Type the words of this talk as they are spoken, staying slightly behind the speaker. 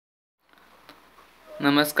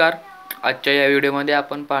नमस्कार. आजच्या या व्हिडिओमध्ये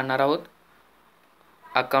आपण पाहणार आहोत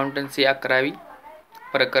अकाउंटन्सी 11वी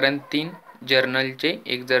प्रकरण 3 जर्नलचे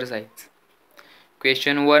exercise.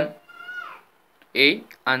 Question 1 A.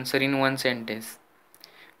 Answer in one sentence.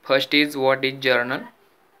 First is what is journal.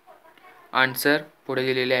 Answer पुढे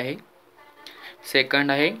दिलेले आहे.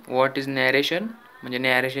 सेकंड आहे व्हॉट इज नॅरेशन, म्हणजे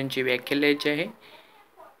नॅरेशनची व्याख्या लिहायची आहे.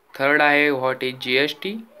 थर्ड आहे what is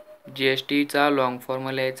GST, GSTचा long form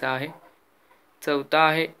लिहायचा आहे. चौथा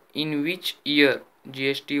आहे in which year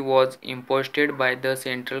GST was इम्पोस्टेड by the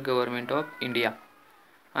central government of India.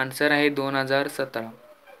 Answer आहे 2017.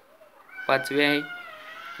 पाचवे आहे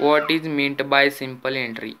what is meant bye simple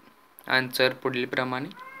entry. Answer पुढील प्रमाणे.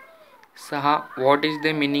 6 what is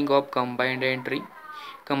the meaning of combined entry.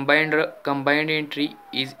 Combined entry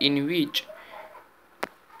is in which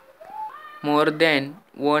more than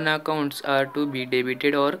one accounts are to be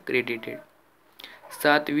debited or credited.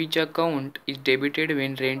 7 which account is debited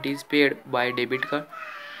when rent is paid by debit card.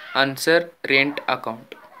 Answer rent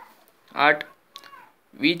account. 8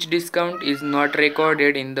 which discount is not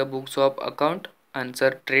recorded in the books of account.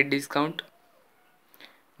 Answer trade discount.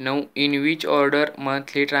 Now in which order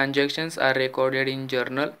monthly transactions are recorded in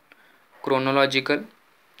journal. Chronological.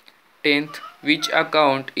 10th which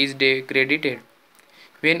account is credited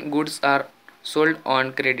when goods are sold on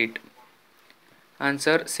credit.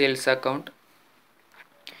 Answer sales account.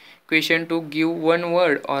 Question 2 give one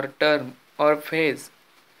word or term or phrase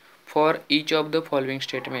for each of the following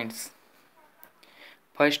statements.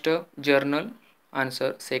 First journal.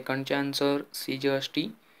 Answer second चे answer CGST.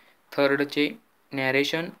 Third चे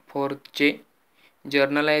narration. Fourth चे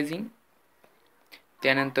journalizing.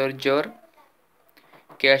 त्यानंतर जर,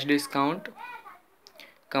 cash discount,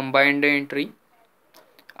 combined entry.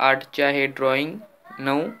 8 चे आहे drawing.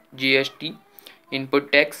 9 GST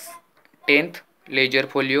input tax. 10th ledger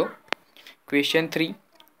folio. Question 3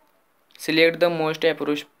 select the most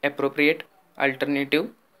appropriate alternative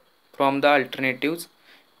from the alternatives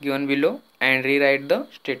given below and rewrite the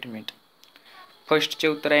statement. First चे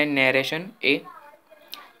उत्तर आहे narration A.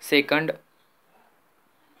 Second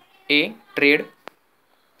A trade.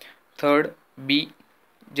 Third B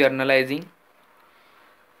journalising.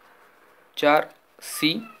 4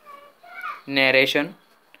 C narration.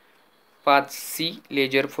 5 C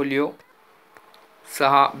ledger folio.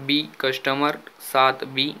 6 B customer. 7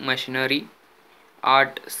 B machinery.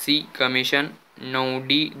 8 C commission. 9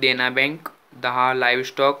 D Dena bank. 10 live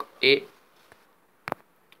stock A.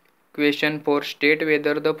 Question 4 state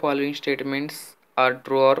whether the following statements R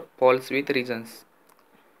true और false with reasons.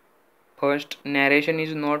 First narration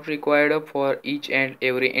is not required for each and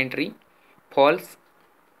every entry. False.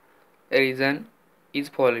 Reason is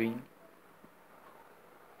following.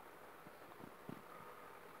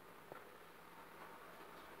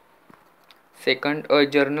 Second, a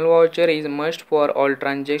journal voucher is must for all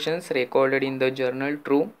transactions recorded in the journal.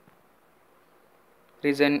 True.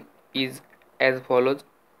 Reason is as follows.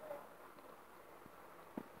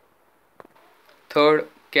 Third,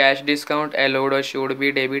 cash discount allowed should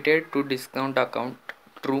be debited to discount account.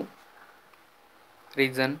 True.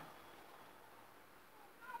 Reason.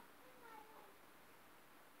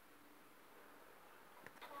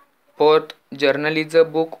 Fourth, journal is a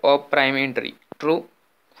book of prime entry. True.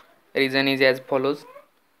 Reason is as follows.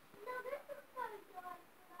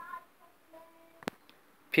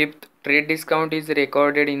 Fifth, trade discount is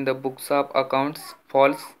recorded in the books of accounts.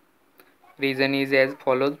 False. Reason is as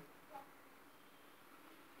follows.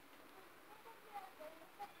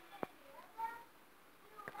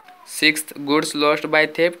 Sixth, goods lost by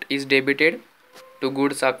theft is debited to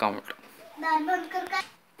goods account.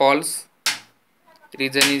 False.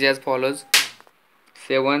 Reason is as follows.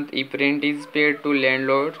 7th, if rent is paid to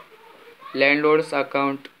landlord, landlord's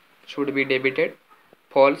account should be debited.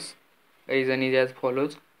 False. Reason is as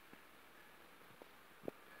follows.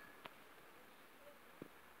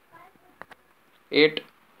 8,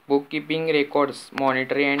 bookkeeping records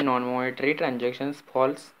monetary and non-monetary transactions.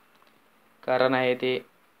 False. कारण आहे ते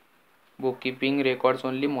bookkeeping records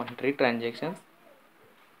only monetary transactions.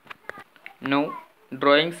 9,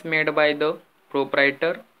 drawings made by the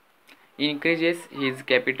proprietor increases his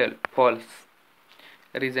capital. False.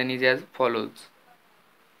 Reason is as follows.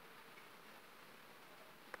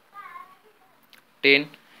 10,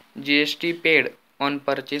 GST paid on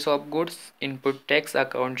purchase of goods input tax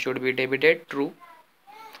account should be debited. True.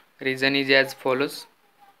 Reason is as follows.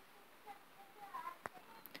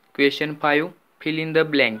 Question 5 fill in the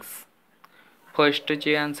blanks. First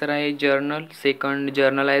चे answer आहे journal. Second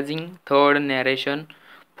journalising. Third narration.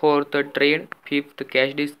 Fourth trade. Fifth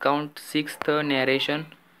cash discount. Sixth narration.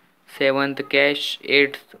 7th cash.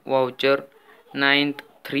 8th voucher. 9th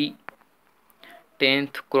 3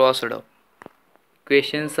 10th crossed.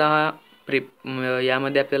 Question 6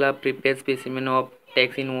 यामध्ये आपल्याला prepare specimen of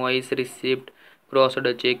tax invoice receipt crossed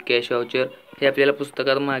cheque cash voucher हे आपल्याला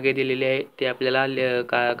पुस्तकात मागे दिलेले आहे, ते आपल्याला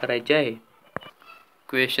करायचे आहे.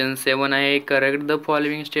 क्वेश्चन 7 आहे correct the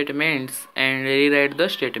following statements and rewrite the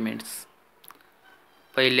statements.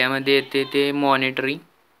 पहिल्यामध्ये येते ते मॉनिटरी,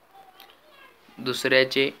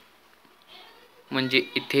 दुसऱ्याचे म्हणजे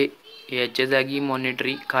इथे याच्या जागी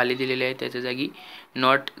मॉनिटरी खाली दिलेले आहे त्याच्या जागी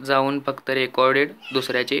नॉट जाऊन फक्त रेकॉर्डेड,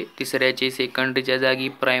 दुसऱ्याचे तिसऱ्याचे सेकंडरीच्या जागी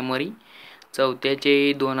प्रायमरी,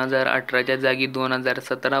 चौथ्याचे 2018च्या जागी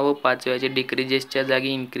 2017 व पाचव्याचे डिक्रीजेसच्या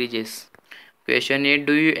जागी increases. Question 8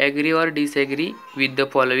 do you agree or disagree with the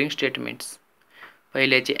following statements.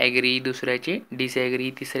 पहिल्याचे agree, दुसऱ्याचे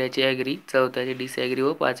डिसॲग्री, तिसऱ्याचे ॲग्री, चौथ्याचे डिसॲग्री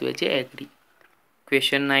व पाचव्याचे ॲग्री.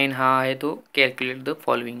 क्वेश्चन 9 हा आहे तो कॅल्क्युलेट द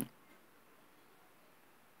फॉलोइंग.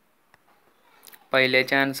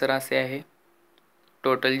 पहिल्याचे आन्सर असे आहे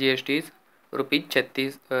टोटल GST इज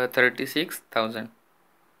 ₹36,000.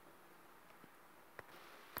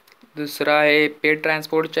 दुसरा आहे paid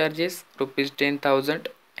transport charges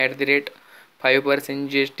 ₹10,000 @5%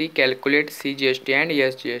 GST calculate CGST and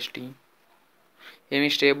SGST. हे मी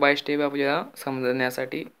स्टेप बाय स्टेप आपल्याला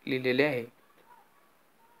समजण्यासाठी लिहिलेले आहे.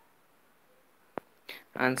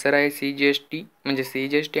 आन्सर आहे CGST म्हणजे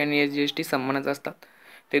CGST आणि SGST समानच असतात,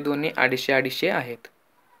 ते दोन्ही 250 आहेत.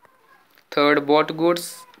 Third bought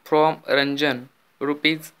goods from Ranjan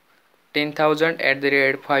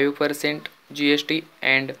 ₹10,000 @5% GST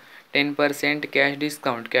and 10% cash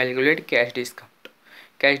discount calculate cash discount.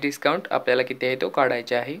 Cash discount आपल्याला किती आहे तो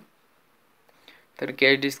काढायचा आहे, तर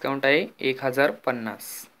कॅश डिस्काउंट आहे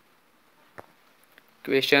 1050.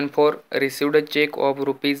 Question 4 received check of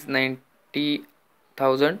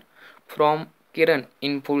 ₹90,000 from Kiran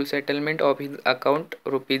in full settlement of his account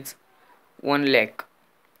 ₹1 lakh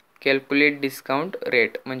calculate discount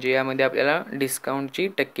rate. म्हणजे यामध्ये आपल्याला डिस्काउंटची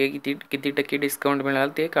टक्के किती टक्के डिस्काउंट मिळाल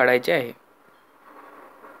ते काढायचे आहे.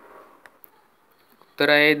 उत्तर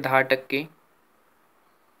आहे 10%.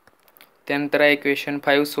 त्यानंतर आहे question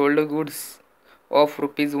 5 sold goods of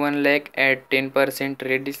 ₹1 lakh at 10%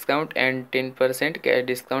 rate discount and 10% cash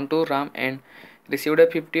discount to Ram and received a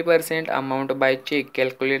 50% amount by check.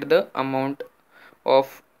 Calculate the amount of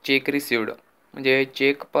check received. म्हणजे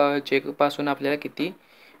चेक पासून आपल्याला किती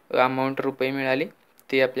अमाऊंट रुपये मिळाले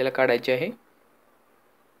ते आपल्याला काढायचे आहे.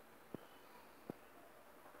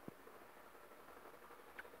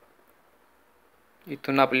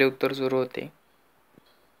 इथून आपले उत्तर सुरू होते.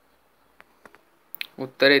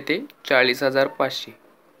 उत्तर येते 40,500.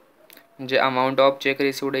 म्हणजे amount of check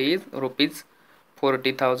received is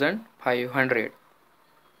 ₹40,500.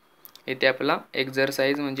 येथे आपला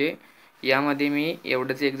एक्झरसाइज म्हणजे यामध्ये मी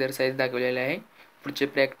एवढंच एक्झरसाइज दाखवलेलं आहे. पुढचे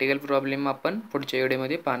प्रॅक्टिकल प्रॉब्लेम आपण पुढच्या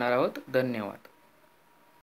व्हिडिओमध्ये पाहणार आहोत. धन्यवाद.